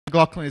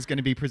McLaughlin is going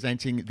to be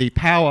presenting the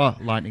power,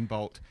 lightning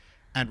bolt,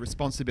 and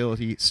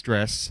responsibility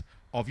stress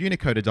of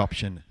Unicode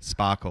adoption,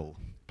 Sparkle.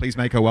 Please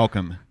make her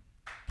welcome.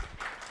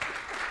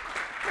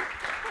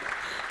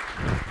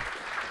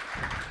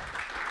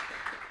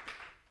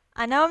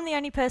 I know I'm the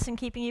only person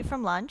keeping you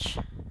from lunch,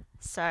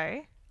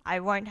 so I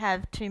won't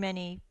have too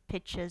many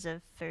pictures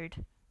of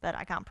food, but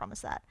I can't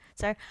promise that.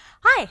 So,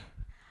 hi!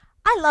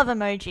 I love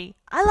Emoji.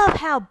 I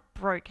love how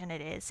broken it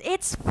is.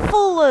 It's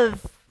full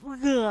of...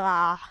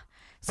 Ugh.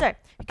 So,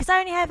 because I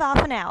only have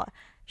half an hour,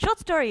 short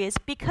story is,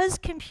 because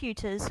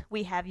computers,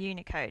 we have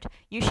Unicode.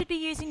 You should be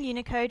using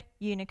Unicode.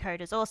 Unicode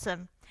is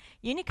awesome.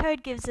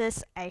 Unicode gives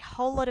us a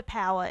whole lot of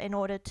power in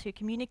order to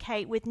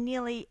communicate with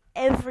nearly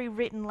every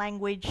written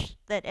language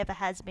that ever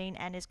has been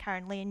and is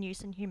currently in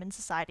use in human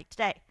society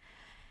today.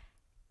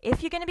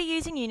 If you're going to be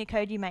using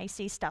Unicode, you may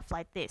see stuff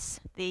like this.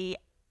 The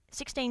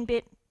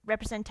 16-bit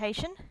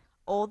representation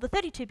or the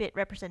 32-bit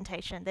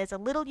representation. There's a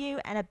little u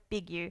and a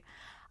big U.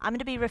 I'm going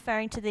to be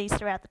referring to these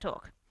throughout the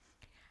talk.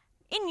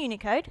 In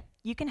Unicode,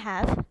 you can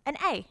have an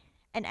A.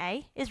 An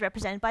A is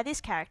represented by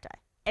this character.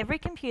 Every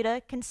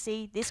computer can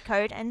see this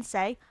code and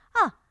say,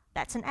 ah,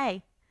 that's an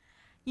A.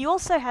 You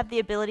also have the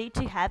ability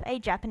to have a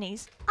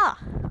Japanese ah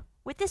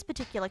with this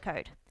particular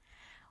code.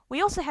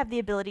 We also have the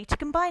ability to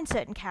combine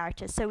certain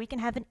characters, so we can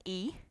have an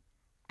E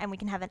and we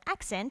can have an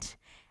accent,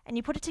 and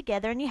you put it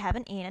together and you have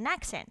an E and an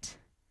accent.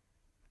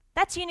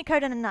 That's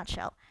Unicode in a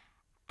nutshell.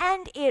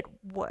 And it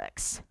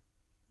works.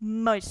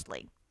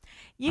 Mostly.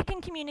 You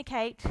can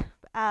communicate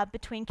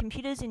between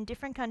computers in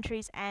different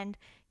countries, and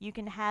you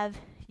can have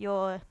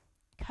your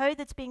code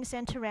that's being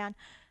sent around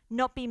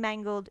not be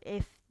mangled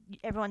if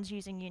everyone's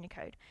using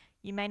Unicode.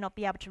 You may not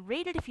be able to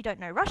read it if you don't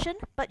know Russian,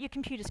 but your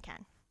computers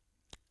can.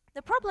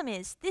 The problem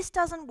is, this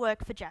doesn't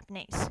work for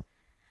Japanese.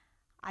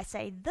 I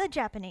say the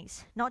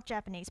Japanese, not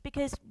Japanese,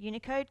 because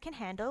Unicode can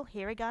handle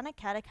hiragana,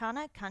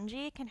 katakana,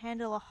 kanji, it can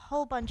handle a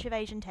whole bunch of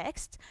Asian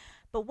texts,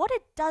 but what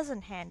it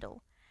doesn't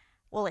handle,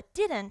 well, it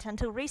didn't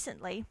until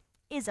recently,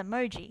 is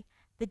emoji.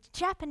 The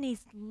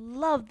Japanese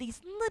love these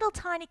little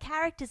tiny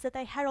characters that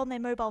they had on their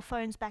mobile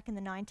phones back in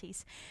the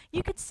 90s.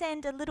 You could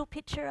send a little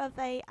picture of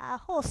a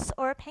horse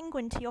or a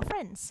penguin to your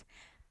friends.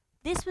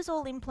 This was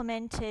all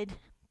implemented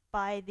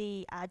by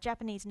the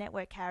Japanese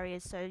network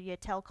carriers, so your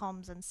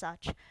telecoms and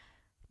such.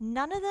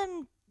 None of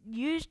them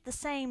used the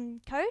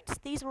same codes.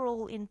 These were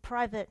all in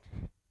private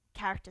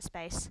character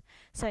space,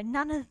 so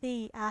none of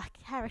the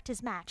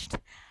characters matched.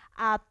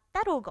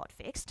 That all got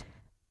fixed.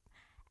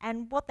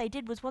 And what they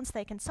did was, once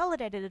they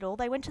consolidated it all,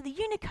 they went to the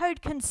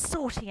Unicode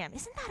Consortium.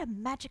 Isn't that a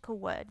magical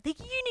word? The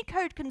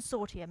Unicode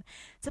Consortium.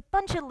 It's a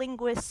bunch of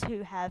linguists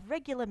who have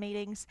regular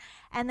meetings,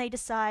 and they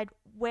decide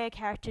where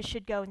characters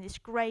should go in this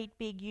great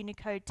big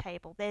Unicode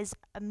table. There's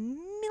 1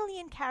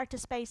 million character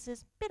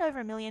spaces, a bit over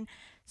 1 million,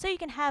 so you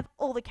can have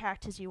all the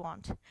characters you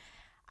want.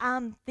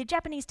 The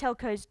Japanese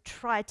telcos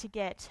tried to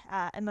get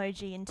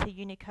emoji into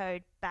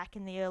Unicode back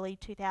in the early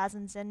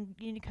 2000s, and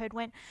Unicode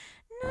went,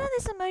 no,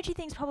 this emoji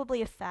thing's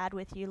probably a fad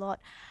with you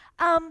lot.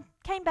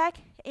 Came back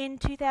in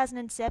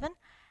 2007,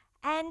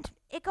 and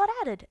it got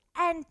added,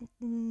 and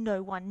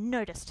no one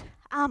noticed,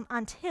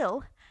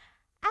 until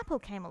Apple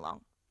came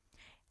along.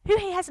 Who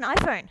here has an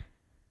iPhone?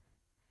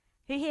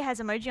 Who here has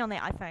emoji on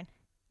their iPhone?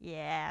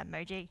 Yeah,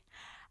 emoji.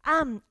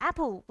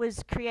 Apple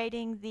was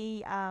creating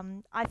the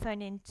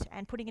iPhone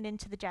and putting it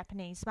into the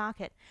Japanese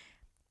market.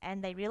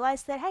 And they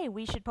realized that, hey,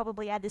 we should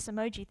probably add this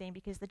emoji thing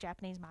because the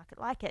Japanese market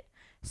like it.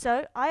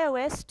 So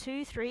iOS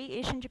 2,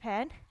 3-ish in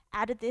Japan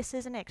added this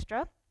as an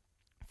extra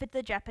for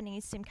the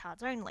Japanese SIM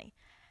cards only.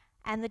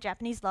 And the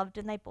Japanese loved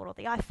it and they bought all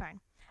the iPhone.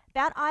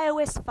 About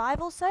iOS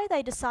 5 or so,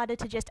 they decided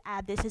to just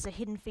add this as a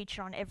hidden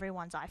feature on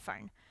everyone's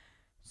iPhone.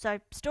 So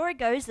story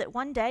goes that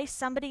one day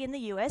somebody in the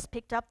US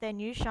picked up their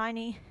new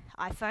shiny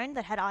iPhone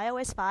that had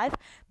iOS 5,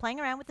 playing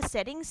around with the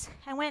settings,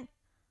 and went,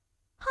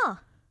 huh,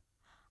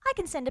 I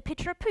can send a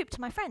picture of poop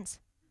to my friends.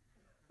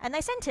 And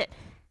they sent it.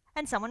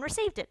 And someone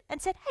received it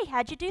and said, hey,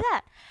 how'd you do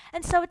that?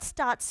 And so it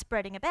starts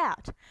spreading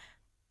about.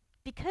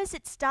 Because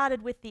it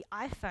started with the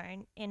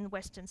iPhone in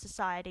Western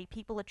society,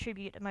 people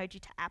attribute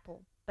emoji to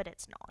Apple, but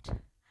it's not.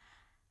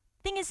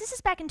 Thing is, this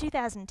is back in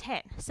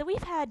 2010, so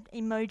we've had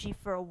emoji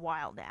for a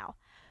while now.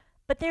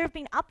 But there have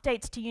been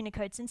updates to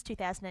Unicode since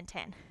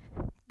 2010.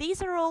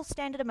 These are all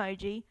standard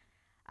emoji.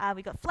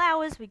 We got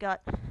flowers, we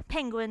got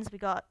penguins, we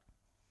got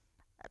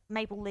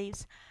maple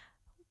leaves.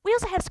 We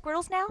also have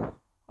squirrels now,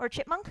 or a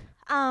chipmunk.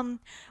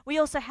 We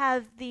also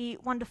have the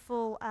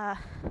wonderful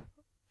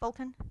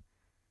Vulcan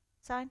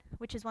sign,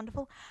 which is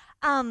wonderful.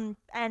 And,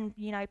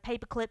 you know,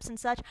 paper clips and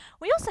such.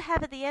 We also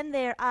have at the end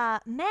there,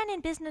 man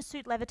in business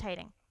suit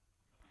levitating.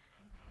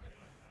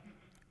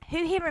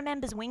 Who here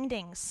remembers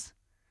wingdings?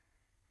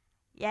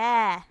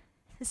 Yeah.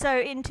 So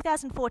in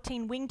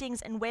 2014,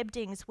 wingdings and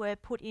webdings were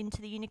put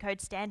into the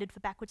Unicode standard for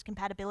backwards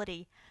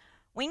compatibility.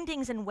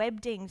 Wingdings and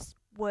webdings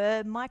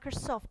were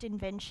Microsoft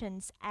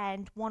inventions,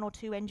 and 1 or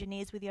 2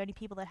 engineers were the only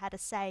people that had a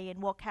say in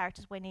what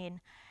characters went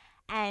in.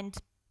 And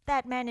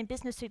that man in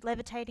business suit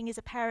levitating is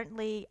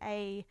apparently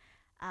a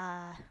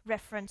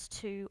reference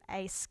to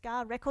a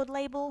Ska record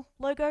label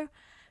logo.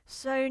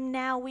 So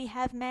now we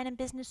have man in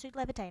business suit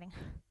levitating.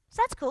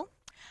 So that's cool.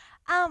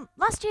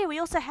 Last year we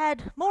also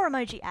had more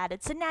emoji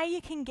added, so now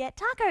you can get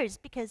tacos,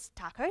 because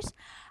tacos.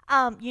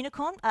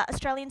 Unicorn,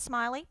 Australian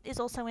smiley is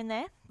also in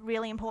there,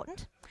 really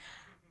important.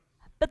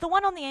 But the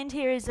one on the end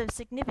here is of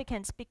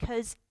significance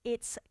because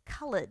it's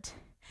coloured.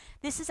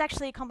 This is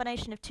actually a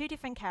combination of two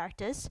different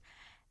characters,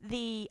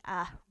 the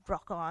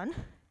rock on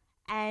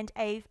and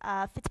a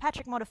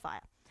Fitzpatrick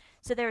modifier.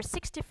 So there are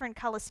 6 different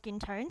colour skin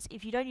tones.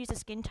 If you don't use a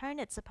skin tone,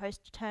 it's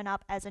supposed to turn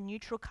up as a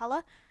neutral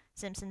colour.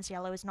 Simpsons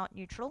yellow is not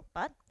neutral,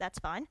 but that's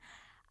fine.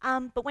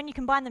 But when you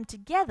combine them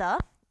together,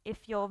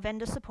 if your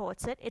vendor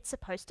supports it, it's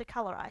supposed to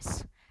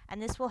colorize.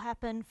 And this will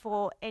happen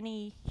for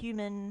any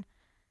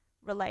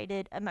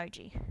human-related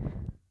emoji.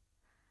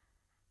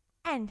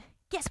 And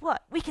guess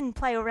what? We can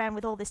play around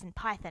with all this in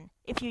Python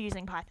if you're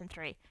using Python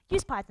 3.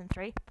 Use Python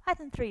 3.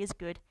 Python 3 is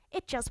good.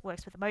 It just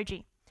works with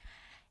emoji.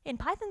 In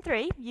Python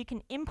 3, you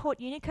can import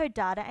Unicode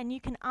data and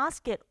you can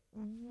ask it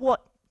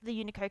what the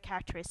Unicode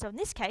character is. So in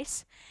this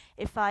case,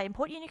 if I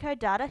import Unicode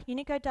data,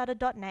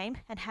 unicode-data.name,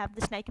 and have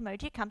the snake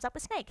emoji, it comes up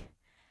with snake.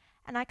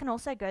 And I can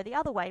also go the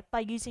other way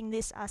by using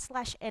this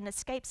 /n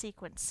escape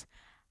sequence,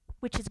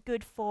 which is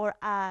good for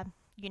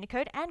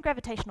Unicode and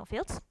gravitational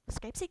fields,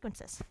 escape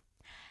sequences.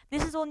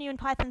 This is all new in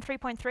Python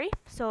 3.3,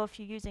 so if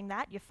you're using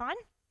that, you're fine.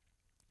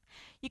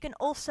 You can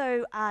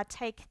also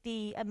take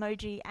the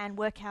emoji and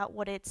work out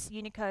what its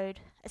Unicode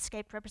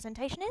escape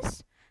representation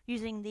is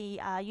using the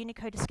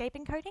Unicode escape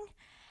encoding.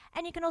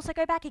 And you can also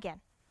go back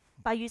again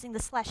by using the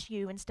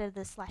 /u instead of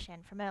the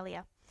 /n from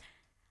earlier.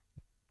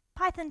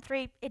 Python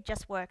 3, it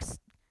just works.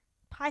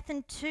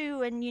 Python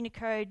 2 and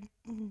Unicode,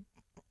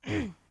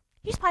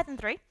 use Python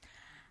 3.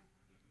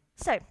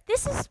 So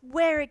this is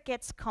where it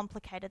gets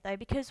complicated though,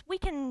 because we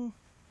can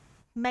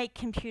make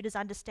computers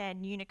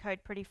understand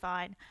Unicode pretty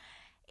fine.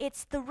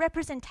 It's the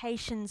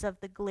representations of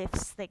the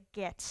glyphs that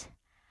get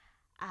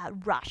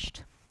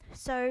rushed.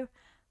 So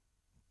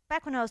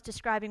back when I was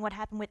describing what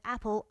happened with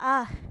Apple,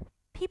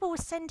 people were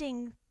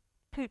sending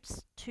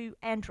poops to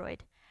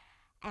Android,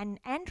 and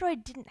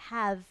Android didn't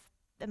have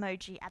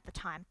emoji at the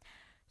time.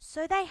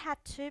 So they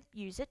had to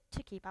use it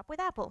to keep up with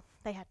Apple.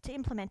 They had to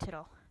implement it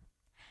all.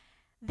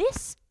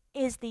 This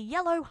is the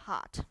yellow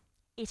heart.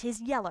 It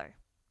is yellow.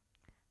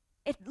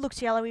 It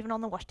looks yellow even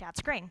on the washed out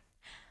screen.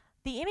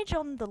 The image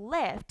on the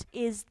left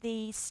is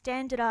the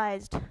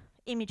standardized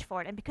image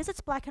for it, and because it's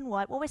black and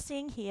white, what we're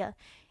seeing here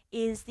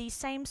is the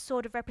same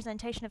sort of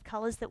representation of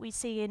colours that we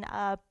see in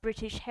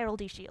British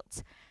heraldry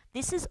shields.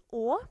 This is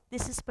ore,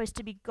 this is supposed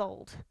to be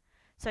gold.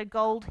 So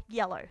gold,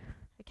 yellow,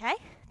 okay?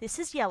 This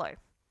is yellow.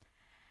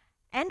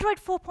 Android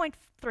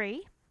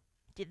 4.3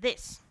 did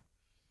this.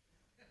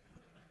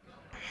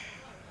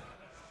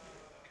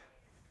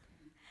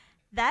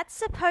 That's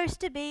supposed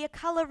to be a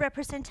colour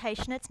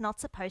representation, it's not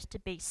supposed to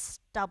be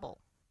stubble.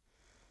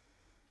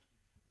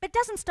 But it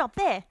doesn't stop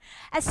there.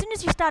 As soon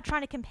as you start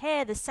trying to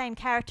compare the same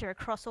character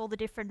across all the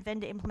different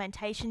vendor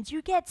implementations,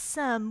 you get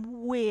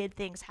some weird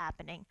things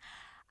happening.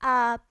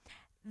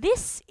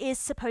 This is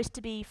supposed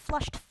to be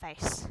flushed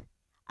face.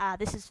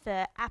 This is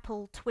for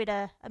Apple,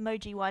 Twitter,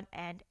 Emoji One,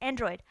 and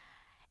Android.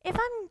 If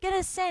I'm going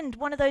to send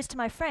one of those to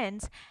my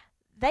friends,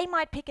 they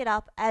might pick it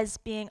up as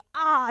being,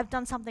 I've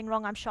done something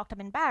wrong, I'm shocked, I'm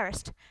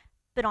embarrassed.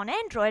 But on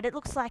Android, it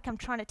looks like I'm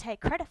trying to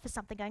take credit for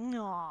something, going,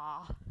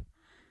 aww.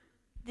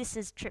 This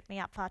has tripped me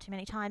up far too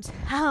many times.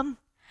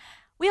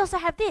 We also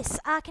have this.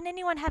 Can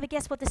anyone have a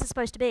guess what this is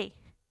supposed to be?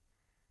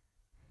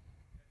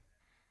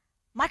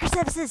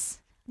 Microservices.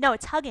 No,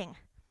 it's hugging.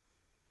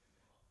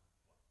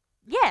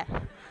 Yeah,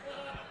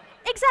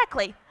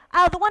 exactly.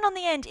 The one on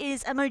the end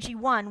is Emoji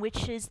One,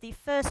 which is the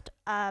first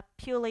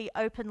purely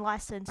open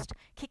licensed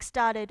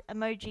kickstarted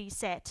emoji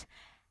set.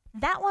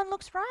 That one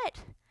looks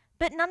right,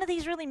 but none of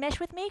these really mesh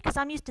with me because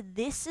I'm used to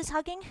this as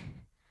hugging.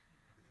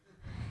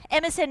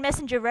 MSN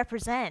Messenger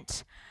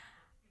represent.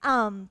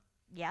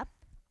 Yeah.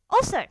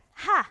 Also,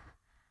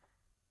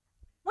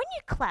 when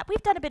you clap,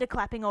 we've done a bit of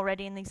clapping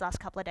already in these last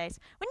couple of days.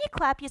 When you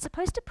clap, you're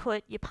supposed to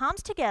put your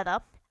palms together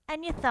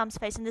and your thumbs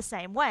facing the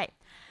same way.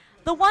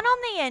 The one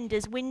on the end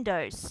is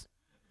Windows.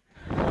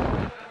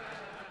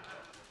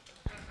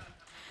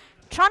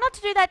 Try not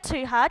to do that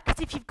too hard,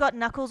 because if you've got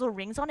knuckles or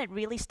rings on, it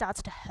really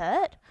starts to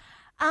hurt.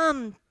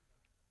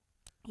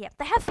 Yeah,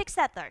 they have fixed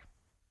that though.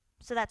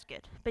 So that's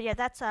good. But yeah,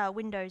 that's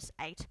Windows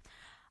 8.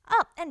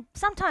 Oh, and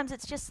sometimes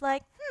it's just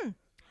like,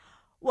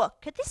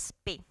 what could this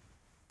be?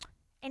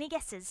 Any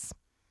guesses?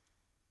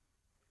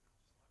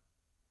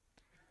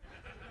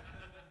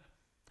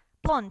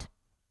 Blonde.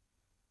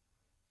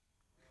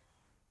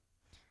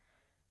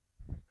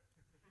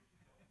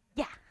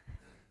 Yeah.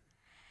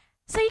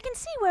 So you can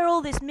see where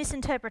all this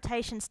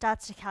misinterpretation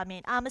starts to come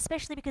in,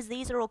 especially because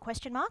these are all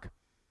question mark.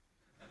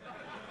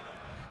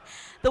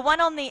 The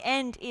one on the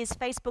end is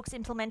Facebook's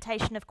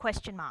implementation of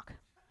question mark.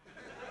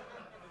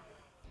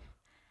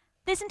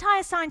 There's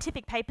entire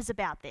scientific papers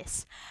about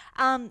this.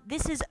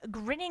 This is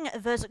grinning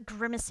versus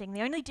grimacing.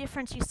 The only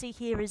difference you see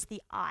here is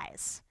the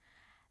eyes.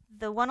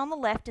 The one on the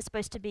left is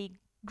supposed to be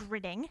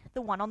grinning.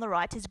 The one on the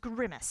right is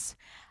grimace.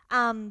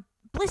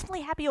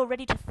 Blissfully happy or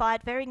ready to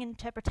fight, varying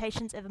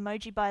interpretations of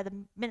emoji by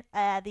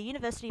the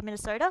University of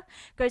Minnesota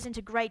goes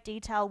into great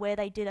detail where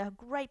they did a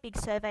great big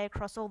survey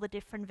across all the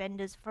different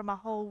vendors from a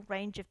whole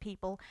range of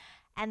people,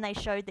 and they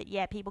showed that,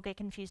 yeah, people get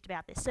confused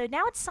about this. So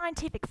now it's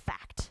scientific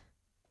fact.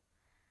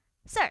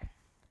 So,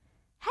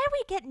 how do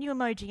we get new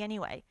emoji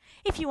anyway?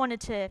 If you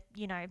wanted to,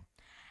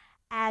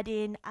 add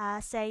in,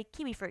 say,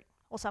 kiwi fruit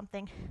or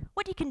something,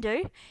 what you can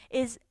do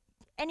is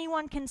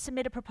anyone can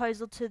submit a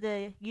proposal to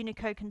the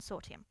Unicode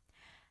consortium.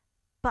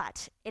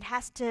 But it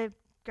has to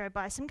go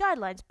by some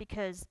guidelines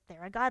because there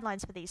are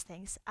guidelines for these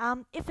things.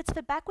 If it's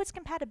for backwards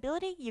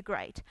compatibility, you're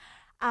great.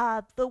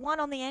 The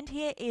one on the end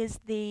here is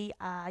the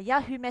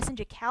Yahoo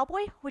Messenger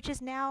Cowboy, which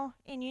is now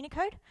in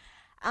Unicode.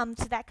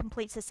 So that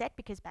completes the set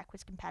because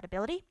backwards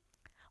compatibility.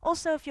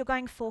 Also, if you're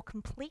going for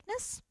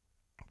completeness,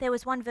 there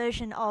was one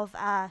version of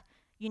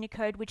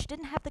Unicode which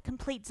didn't have the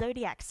complete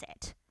zodiac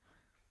set.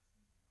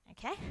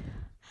 Okay.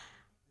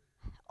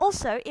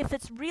 Also, if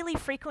it's really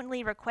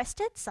frequently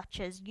requested,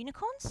 such as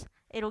unicorns,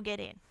 it'll get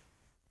in.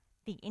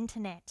 The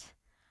internet.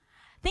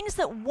 Things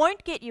that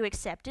won't get you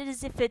accepted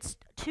is if it's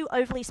too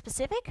overly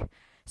specific.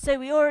 So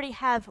we already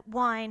have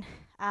wine,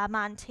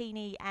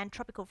 martini, and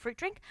tropical fruit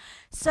drink.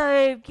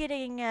 So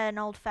getting an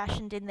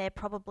old-fashioned in there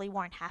probably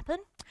won't happen.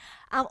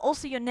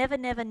 Also, you're never,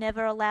 never,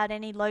 never allowed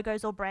any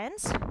logos or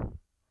brands.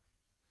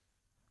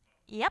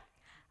 Yep.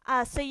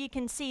 So you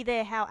can see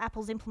there how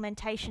Apple's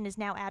implementation is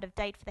now out of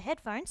date for the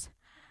headphones.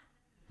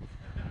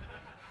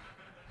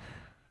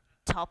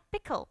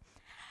 Topical.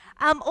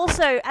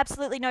 Also,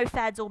 absolutely no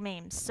fads or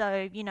memes.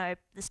 So,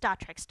 the Star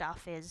Trek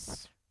stuff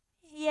is,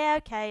 yeah,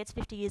 okay, it's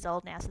 50 years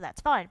old now, so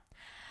that's fine.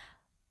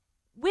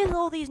 With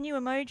all these new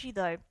emoji,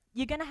 though,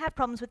 you're going to have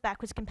problems with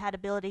backwards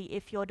compatibility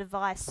if your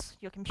device,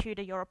 your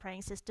computer, your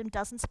operating system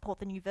doesn't support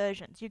the new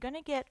versions. You're going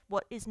to get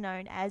what is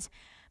known as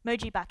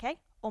Moji Bake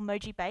or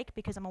Moji Bake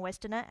because I'm a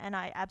Westerner and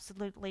I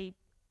absolutely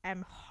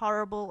am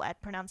horrible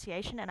at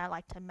pronunciation and I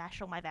like to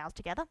mash all my vowels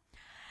together.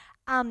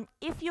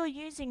 If you're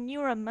using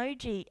newer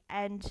emoji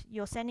and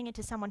you're sending it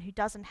to someone who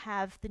doesn't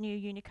have the new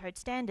Unicode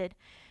standard,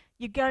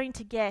 you're going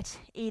to get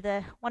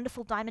either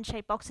wonderful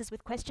diamond-shaped boxes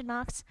with question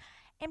marks,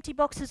 empty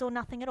boxes, or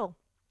nothing at all.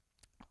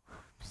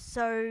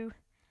 So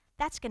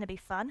that's going to be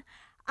fun.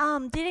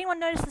 Did anyone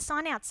notice the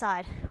sign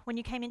outside when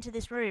you came into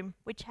this room,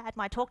 which had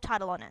my talk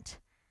title on it?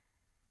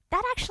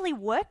 That actually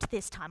worked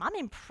this time. I'm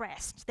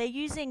impressed. They're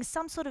using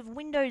some sort of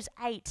Windows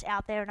 8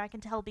 out there, and I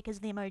can tell because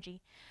of the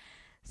emoji.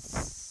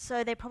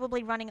 So they're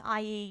probably running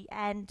IE,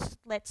 and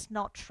let's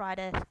not try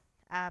to...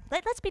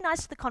 let's be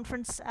nice to the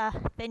conference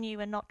venue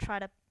and not try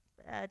to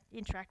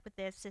interact with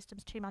their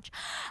systems too much.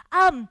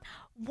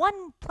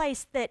 One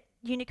place that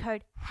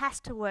Unicode has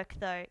to work,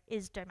 though,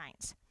 is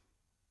domains.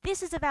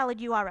 This is a valid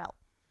URL.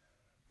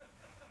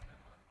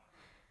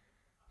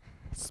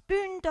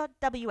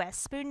 Spoon.ws.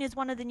 Spoon is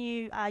one of the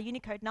new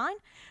Unicode 9,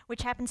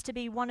 which happens to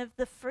be one of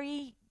the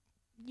free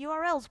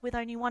URLs with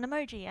only one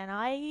emoji, and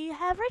I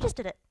have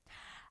registered it.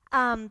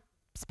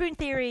 Spoon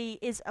theory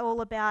is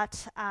all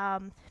about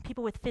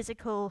people with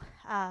physical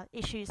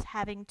issues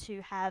having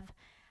to have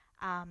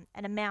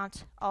an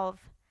amount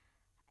of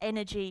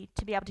energy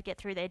to be able to get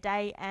through their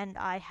day, and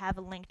I have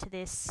a link to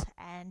this,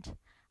 and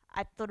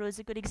I thought it was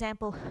a good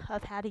example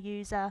of how to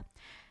use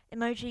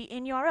emoji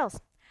in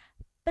URLs.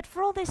 But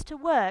for all this to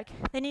work,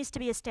 there needs to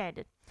be a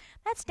standard.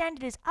 That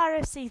standard is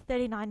RFC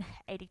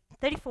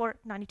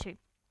 3492.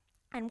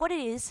 And what it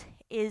is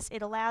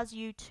it allows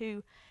you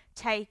to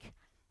take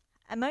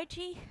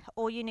emoji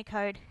or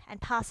Unicode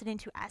and pass it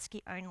into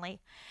ASCII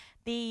only.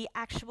 The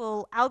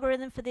actual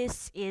algorithm for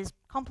this is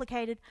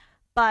complicated,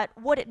 but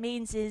what it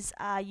means is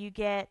you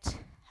get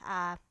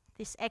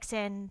this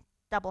XN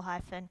double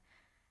hyphen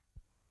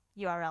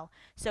URL.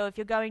 So if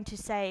you're going to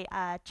say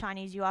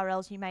Chinese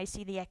URLs, you may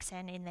see the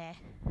XN in there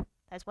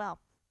as well.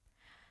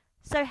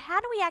 So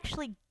how do we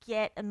actually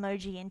get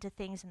emoji into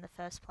things in the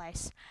first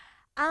place?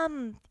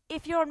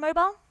 If you're on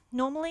mobile,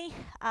 normally,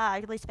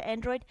 at least for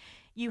Android,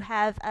 you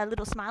have a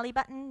little smiley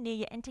button near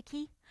your enter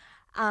key.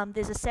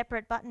 There's a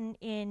separate button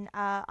in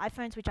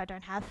iPhones, which I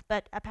don't have,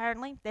 but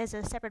apparently there's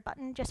a separate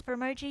button just for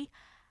emoji.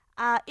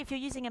 If you're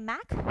using a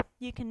Mac,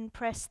 you can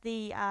press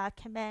the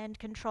Command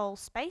Control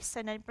space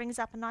and it brings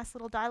up a nice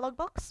little dialog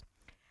box.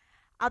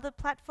 Other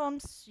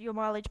platforms, your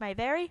mileage may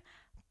vary,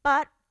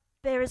 but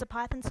there is a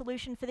Python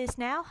solution for this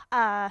now.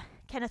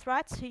 Kenneth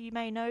Wrights, who you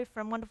may know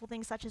from wonderful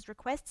things such as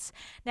requests,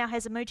 now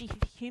has emoji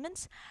for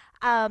humans.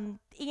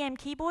 EM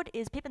Keyboard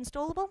is pip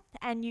installable,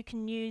 and you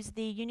can use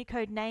the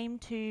Unicode name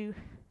to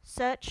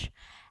search,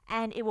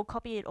 and it will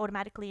copy it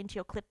automatically into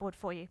your clipboard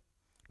for you.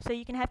 So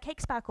you can have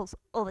cake sparkles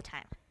all the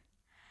time.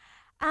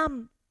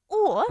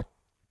 Or,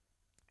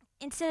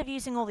 instead of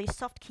using all these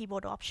soft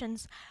keyboard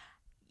options,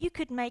 you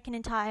could make an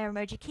entire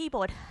emoji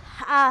keyboard.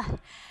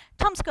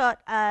 Tom Scott,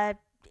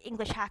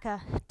 English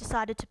hacker,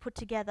 decided to put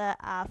together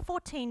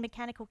 14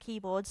 mechanical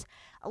keyboards,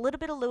 a little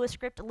bit of Lua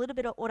script, a little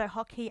bit of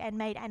AutoHotkey, and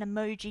made an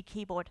emoji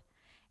keyboard.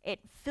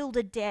 It filled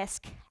a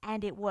desk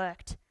and it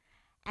worked.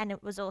 and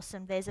it was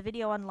awesome. There's a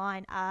video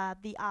online,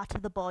 The Art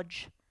of the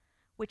Bodge,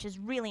 which is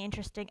really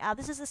interesting.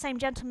 This is the same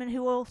gentleman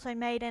who also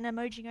made an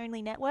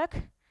emoji-only network.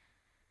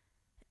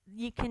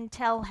 You can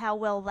tell how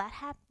well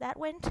that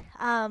went.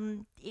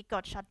 It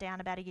got shut down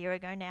about a year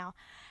ago now.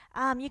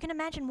 You can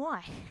imagine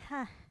why.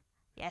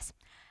 Yes.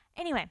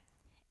 Anyway,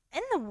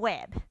 in the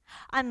web,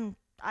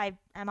 I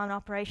am an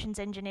operations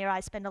engineer. I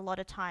spend a lot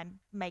of time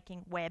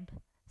making web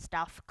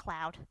stuff,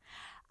 cloud.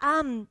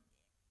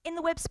 In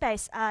the web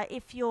space,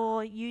 if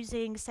you're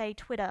using, say,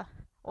 Twitter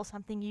or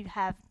something, you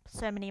have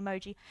so many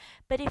emoji.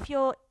 But if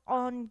you're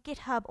on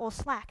GitHub or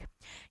Slack,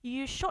 you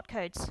use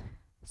shortcodes.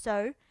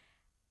 So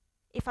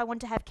if I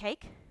want to have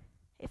cake,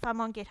 if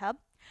I'm on GitHub,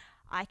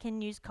 I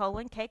can use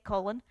cake,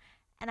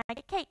 and I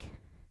get cake.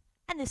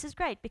 And this is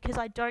great because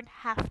I don't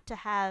have to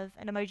have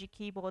an emoji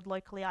keyboard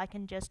locally. I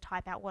can just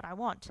type out what I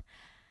want.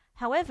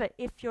 However,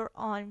 if you're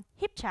on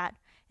HipChat,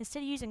 instead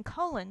of using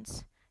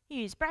colons,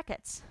 you use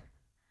brackets.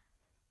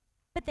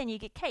 But then you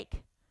get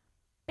cake.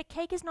 But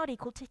cake is not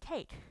equal to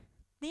cake.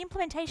 The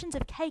implementations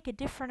of cake are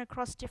different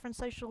across different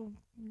social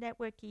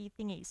networky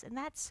thingies, and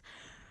that's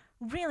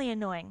really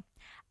annoying.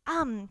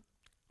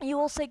 You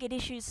also get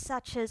issues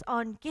such as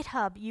on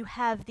GitHub, you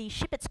have the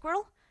ship it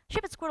squirrel.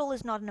 Ship it squirrel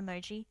is not an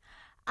emoji.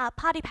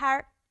 Party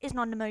parrot is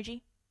not an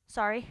emoji.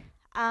 Sorry.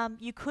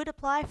 You could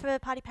apply for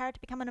Party Parrot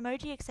to become an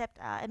emoji, except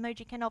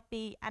emoji cannot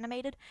be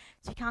animated,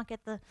 so you can't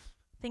get the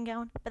thing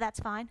going, but that's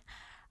fine.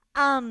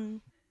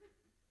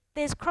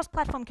 There's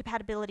cross-platform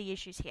compatibility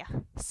issues here,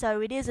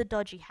 so it is a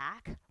dodgy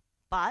hack,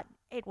 but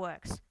it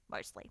works,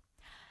 mostly.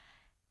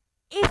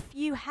 If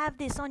you have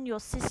this on your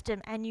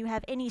system and you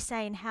have any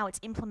say in how it's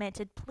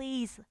implemented,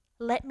 please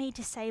let me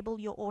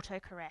disable your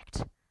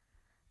autocorrect.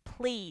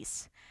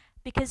 Please.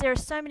 Because there are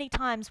so many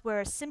times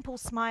where a simple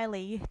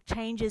smiley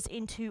changes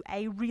into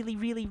a really,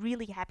 really,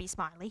 really happy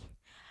smiley,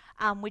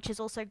 which is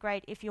also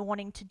great if you're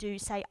wanting to do,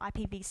 say,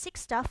 IPv6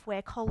 stuff,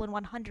 where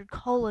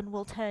 :100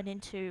 will turn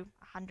into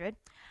 100.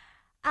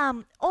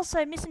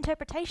 Also,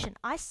 misinterpretation.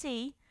 I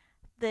see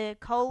the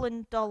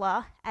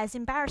 $$ as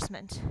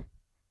embarrassment.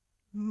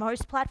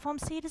 Most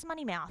platforms see it as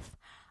money mouth.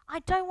 I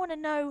don't want to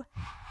know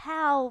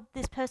how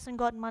this person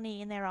got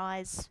money in their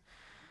eyes.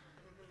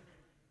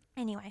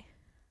 Anyway.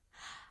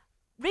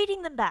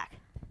 Reading them back.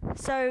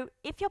 So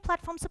if your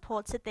platform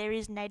supports it, there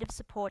is native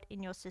support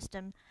in your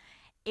system.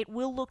 It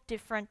will look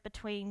different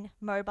between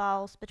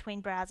mobiles,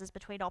 between browsers,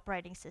 between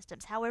operating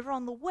systems. However,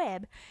 on the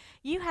web,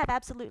 you have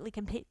absolutely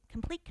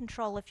complete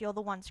control if you're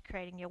the ones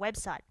creating your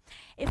website.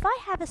 If I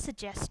have a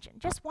suggestion,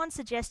 just one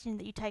suggestion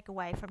that you take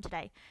away from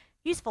today,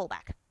 use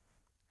fallback.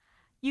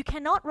 You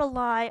cannot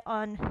rely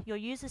on your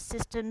users'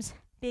 systems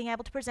being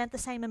able to present the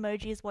same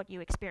emoji as what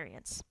you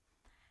experience.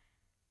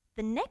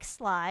 The next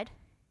slide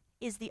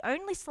is the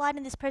only slide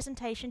in this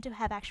presentation to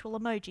have actual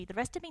emoji. The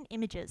rest have been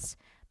images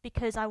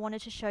because I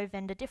wanted to show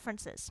vendor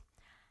differences.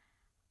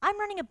 I'm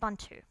running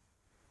Ubuntu.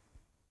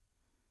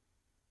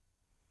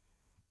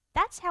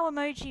 That's how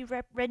emoji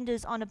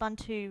renders on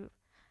Ubuntu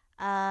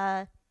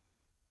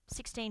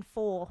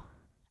 16.4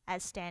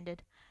 as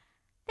standard.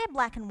 They're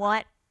black and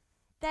white.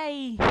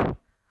 They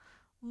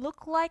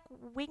look like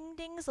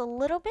wingdings a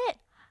little bit.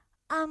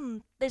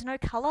 There's no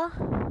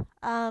color.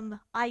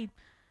 I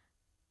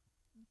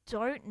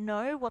don't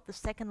know what the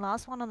second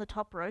last one on the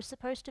top row is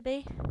supposed to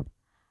be.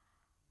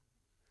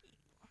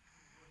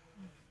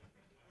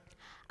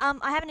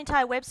 I have an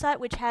entire website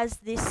which has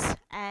this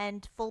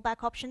and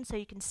fallback options so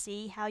you can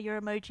see how your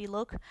emoji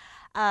look.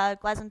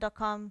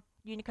 Glazon.com,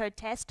 Unicode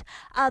test.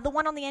 The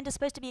one on the end is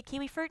supposed to be a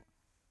kiwi fruit,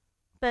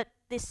 but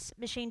this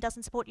machine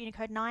doesn't support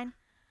Unicode 9,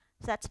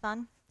 so that's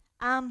fun.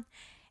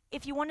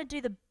 If you want to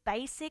do the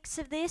basics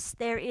of this,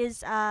 there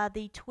is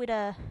the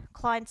Twitter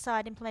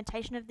client-side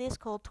implementation of this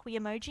called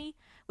Tweemoji,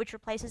 which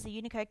replaces the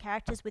Unicode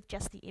characters with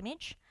just the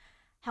image.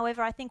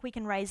 However, I think we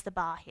can raise the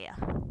bar here.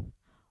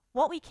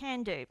 What we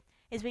can do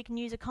is we can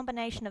use a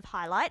combination of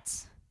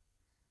highlights,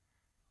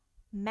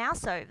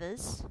 mouse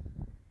overs,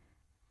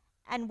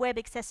 and web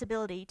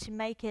accessibility to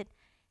make it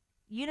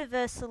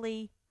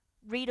universally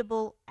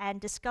readable and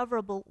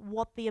discoverable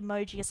what the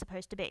emoji is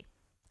supposed to be.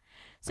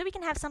 So we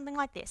can have something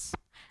like this.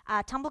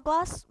 Tumbler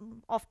glass,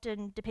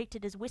 often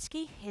depicted as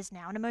whiskey, is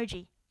now an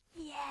emoji.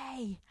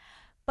 Yay!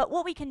 But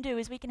what we can do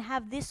is we can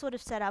have this sort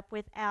of setup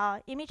with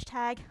our image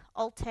tag,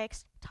 alt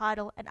text,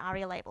 title, and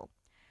ARIA label.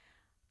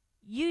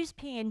 Use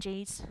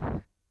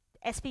PNGs.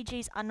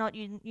 SVGs are not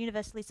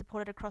universally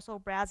supported across all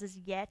browsers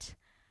yet.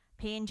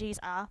 PNGs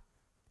are.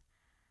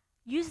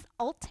 Use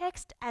alt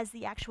text as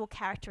the actual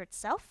character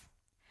itself.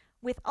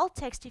 With alt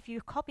text, if you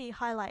copy,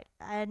 highlight,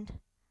 and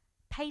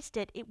paste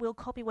it, it will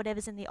copy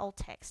whatever's in the alt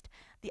text.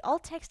 The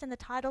alt text and the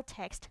title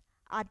text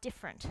are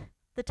different.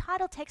 The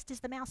title text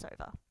is the mouse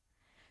over.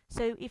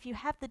 So if you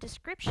have the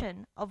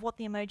description of what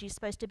the emoji is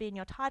supposed to be in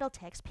your title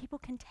text, people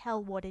can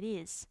tell what it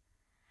is.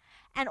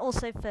 And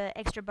also for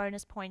extra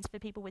bonus points for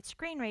people with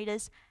screen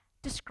readers,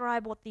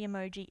 describe what the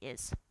emoji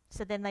is.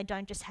 So then they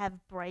don't just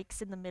have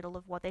breaks in the middle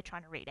of what they're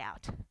trying to read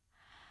out.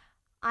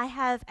 I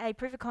have a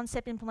proof of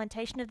concept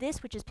implementation of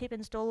this, which is pip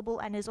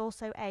installable and is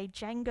also a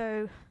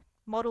Django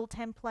model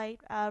template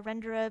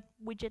renderer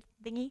widget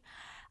thingy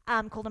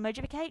called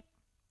Emoji.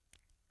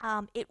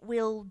 It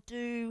will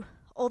do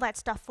all that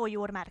stuff for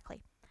you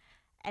automatically.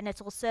 And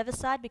it's all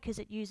server-side because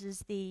it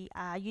uses the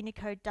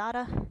Unicode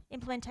data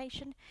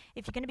implementation.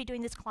 If you're going to be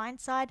doing this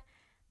client-side,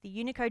 the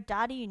Unicode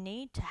data you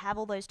need to have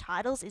all those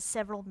titles is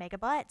several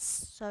megabytes,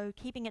 so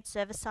keeping it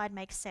server-side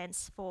makes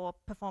sense for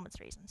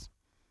performance reasons.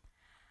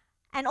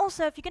 And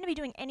also, if you're going to be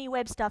doing any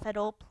web stuff at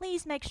all,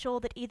 please make sure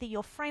that either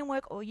your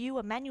framework or you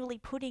are manually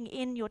putting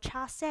in your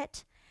char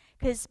set,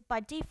 because by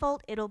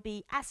default it'll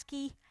be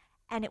ASCII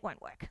and it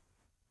won't work.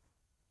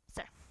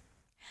 So,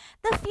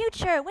 the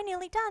future! We're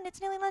nearly done.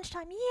 It's nearly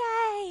lunchtime.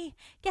 Yay!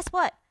 Guess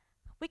what?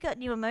 We got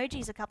new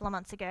emojis a couple of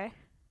months ago.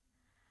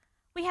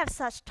 We have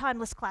such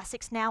timeless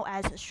classics now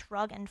as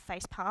shrug and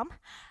facepalm.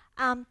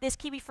 There's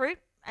kiwi fruit,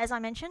 as I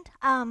mentioned.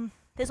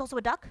 There's also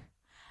a duck.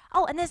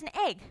 Oh, and there's an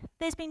egg.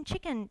 There's been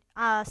chicken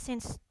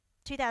since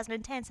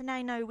 2010, so now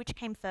you know which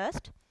came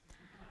first.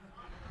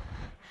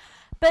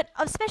 But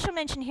of special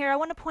mention here, I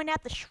want to point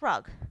out the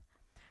shrug.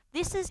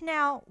 This is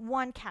now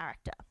one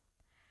character.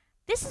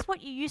 This is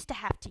what you used to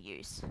have to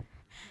use.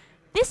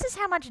 This is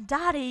how much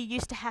data you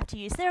used to have to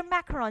use. There are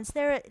macrons.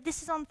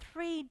 This is on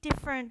 3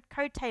 different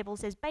code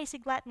tables. There's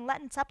basic Latin,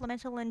 Latin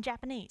supplemental, and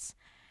Japanese.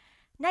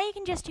 Now you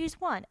can just use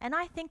one, and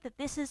I think that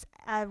this is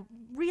a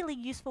really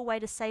useful way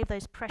to save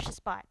those precious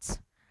bytes.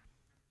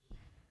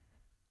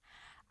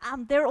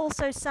 There are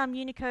also some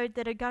Unicode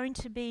that are going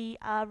to be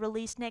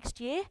released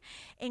next year,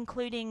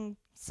 including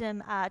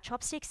some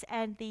chopsticks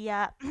and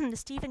the, the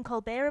Stephen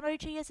Colbert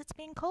emoji, as it's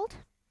being called.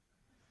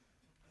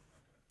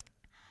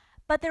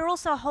 But there are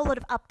also a whole lot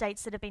of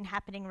updates that have been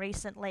happening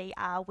recently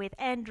with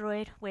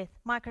Android, with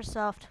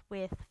Microsoft,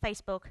 with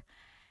Facebook.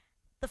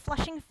 The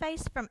flushing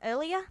face from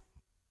earlier,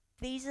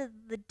 these are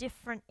the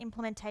different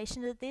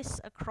implementations of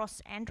this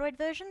across Android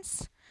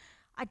versions.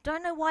 I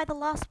don't know why the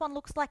last one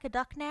looks like a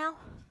duck now.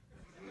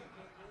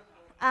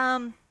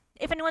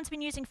 If anyone's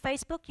been using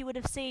Facebook, you would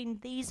have seen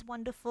these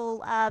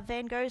wonderful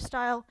Van Gogh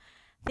style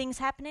things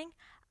happening.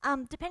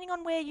 Depending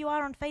on where you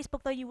are on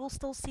Facebook, though, you will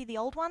still see the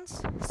old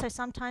ones. So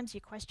sometimes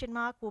your question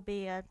mark will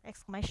be an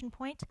exclamation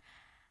point.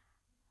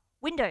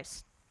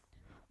 Windows.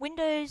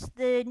 Windows,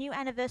 the new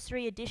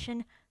anniversary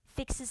edition,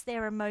 fixes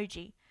their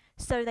emoji.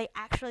 So they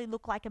actually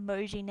look like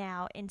emoji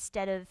now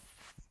instead of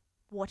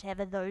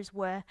whatever those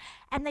were.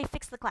 And they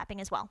fix the clapping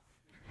as well.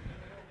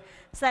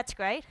 So that's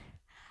great.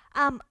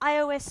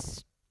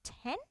 iOS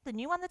 10, the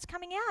new one that's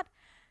coming out,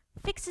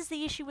 fixes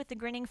the issue with the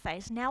grinning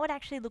face. Now it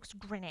actually looks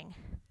grinning.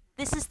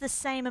 This is the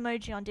same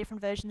emoji on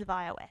different versions of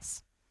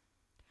iOS.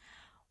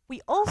 We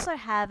also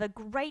have a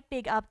great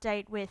big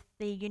update with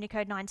the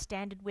Unicode 9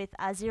 standard with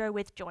zero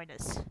width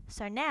joiners.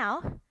 So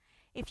now,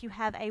 if you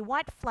have a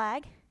white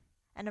flag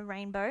and a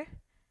rainbow,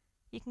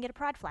 you can get a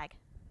pride flag.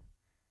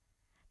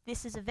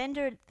 This is a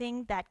vendor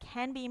thing that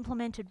can be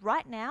implemented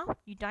right now.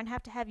 You don't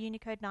have to have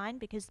Unicode 9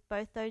 because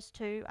both those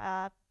two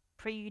are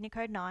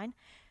pre-Unicode 9,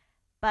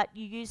 but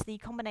you use the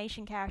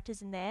combination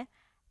characters in there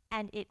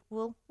and it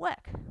will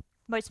work.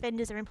 Most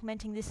vendors are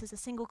implementing this as a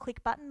single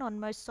click button on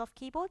most soft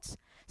keyboards,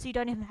 so you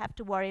don't even have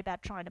to worry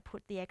about trying to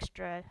put the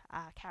extra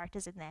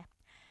characters in there.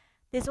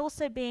 There's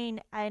also been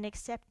an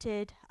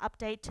accepted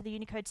update to the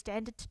Unicode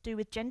standard to do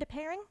with gender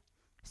pairing.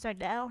 So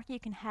now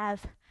you can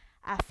have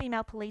a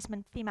female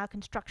policeman, female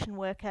construction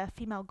worker,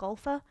 female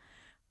golfer,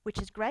 which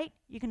is great.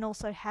 You can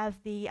also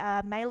have the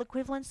male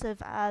equivalents of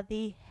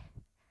the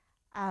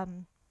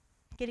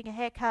getting a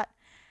haircut,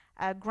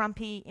 a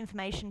grumpy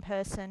information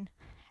person,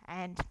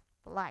 and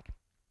the like.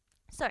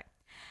 So,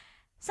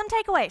 some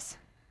takeaways.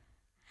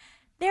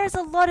 There is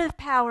a lot of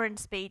power in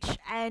speech,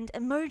 and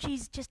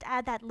emojis just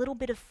add that little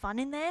bit of fun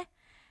in there,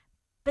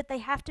 but they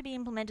have to be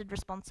implemented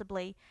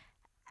responsibly.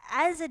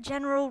 As a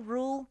general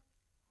rule,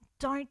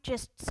 don't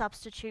just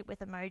substitute with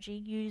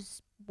emoji.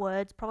 Use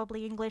words,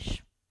 probably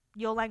English.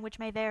 Your language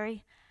may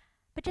vary,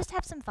 but just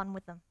have some fun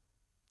with them.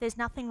 There's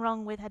nothing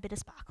wrong with a bit of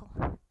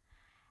sparkle.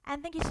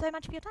 And thank you so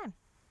much for your time.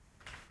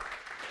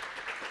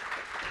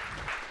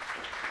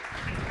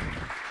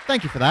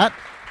 Thank you for that.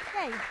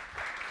 Yay.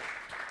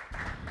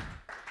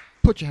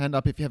 Put your hand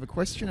up if you have a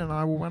question and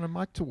I will run a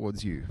mic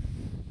towards you.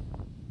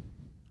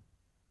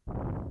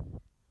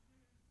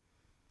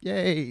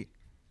 Yay.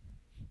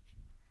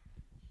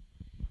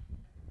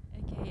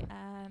 Okay,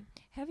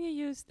 have you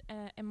used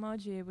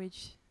emoji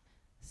which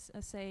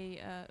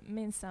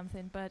means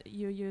something, but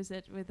you use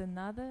it with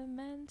another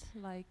meant,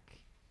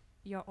 like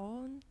your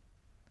own?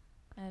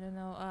 I don't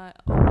know, or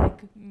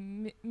like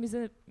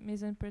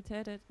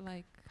misinterpreted it,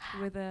 like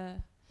with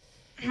a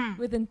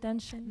with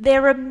intention?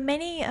 There are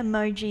many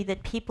emoji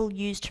that people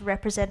use to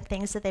represent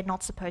things that they're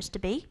not supposed to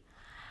be.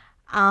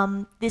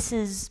 This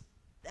is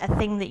a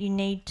thing that you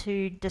need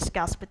to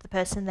discuss with the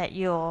person that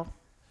you're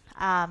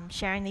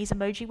sharing these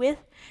emoji with,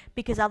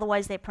 because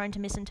otherwise they're prone to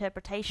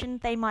misinterpretation.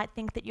 They might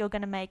think that you're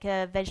going to make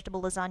a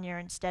vegetable lasagna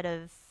instead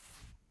of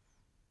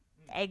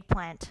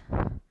eggplant.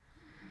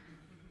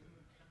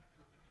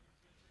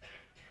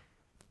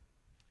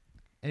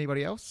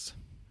 Anybody else?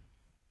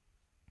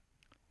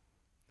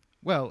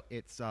 Well,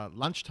 it's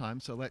lunchtime,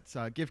 so let's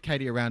give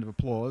Katie a round of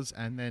applause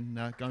and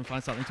then go and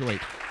find something to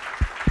eat.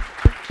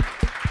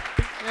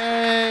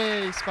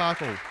 Yay,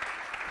 Sparkle.